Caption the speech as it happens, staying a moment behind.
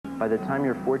By the time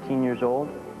you're 14 years old,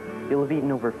 you'll have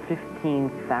eaten over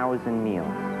 15,000 meals.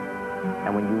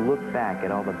 And when you look back at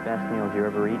all the best meals you've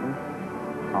ever eaten,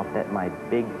 I'll bet my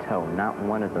big toe not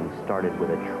one of them started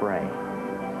with a tray.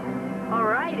 All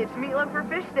right, it's meatloaf or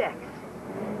fish sticks.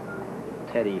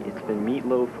 Teddy, it's been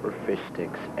meatloaf or fish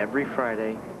sticks every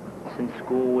Friday since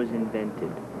school was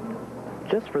invented.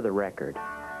 Just for the record,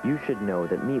 you should know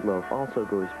that meatloaf also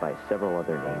goes by several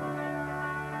other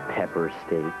names. Pepper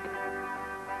steak,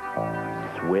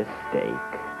 Swiss steak,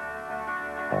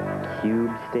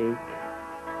 cube steak,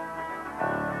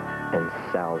 and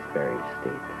Salisbury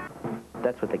steak.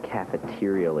 That's what the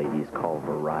cafeteria ladies call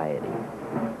variety.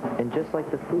 And just like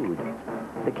the food,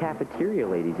 the cafeteria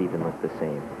ladies even look the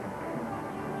same.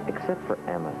 Except for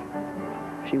Emma.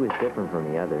 She was different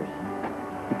from the others.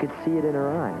 You could see it in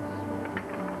her eyes.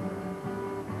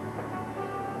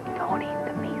 Don't eat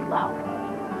the meatloaf.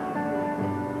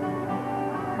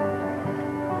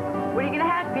 What are you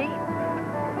gonna have, Pete?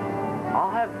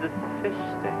 I'll have the fish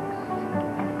sticks.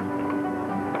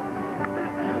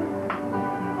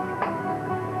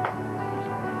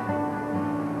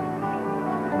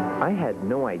 I had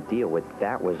no idea what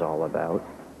that was all about.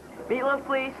 Meatloaf,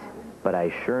 please. But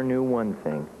I sure knew one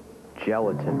thing.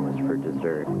 Gelatin was for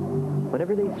dessert.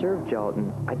 Whenever they serve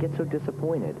gelatin, I get so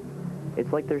disappointed.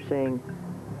 It's like they're saying,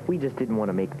 we just didn't want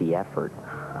to make the effort.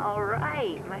 All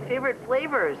right, my favorite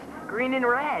flavors, green and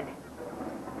red.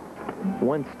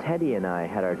 Once Teddy and I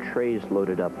had our trays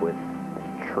loaded up with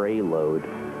tray load,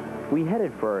 we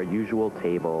headed for our usual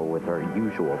table with our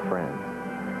usual friends.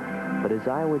 But as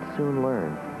I would soon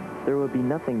learn, there would be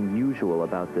nothing usual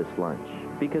about this lunch,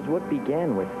 because what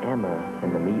began with Emma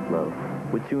and the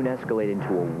meatloaf would soon escalate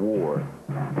into a war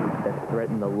that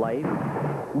threatened the life,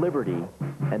 liberty,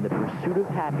 and the pursuit of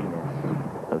happiness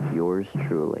of yours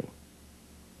truly.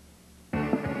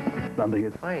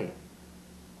 Fight?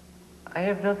 I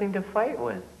have nothing to fight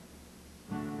with.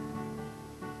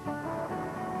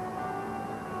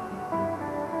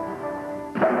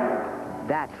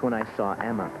 That's when I saw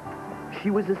Emma. She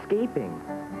was escaping.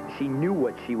 She knew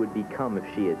what she would become if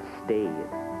she had stayed.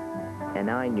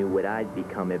 And I knew what I'd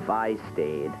become if I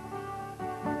stayed.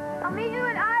 I'll meet you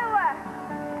in Iowa.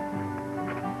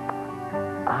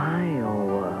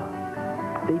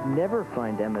 Iowa. They'd never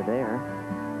find Emma there.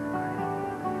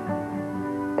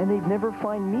 And they'd never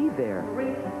find me there.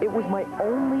 It was my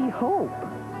only hope.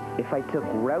 If I took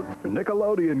routes...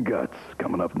 Nickelodeon Guts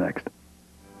coming up next.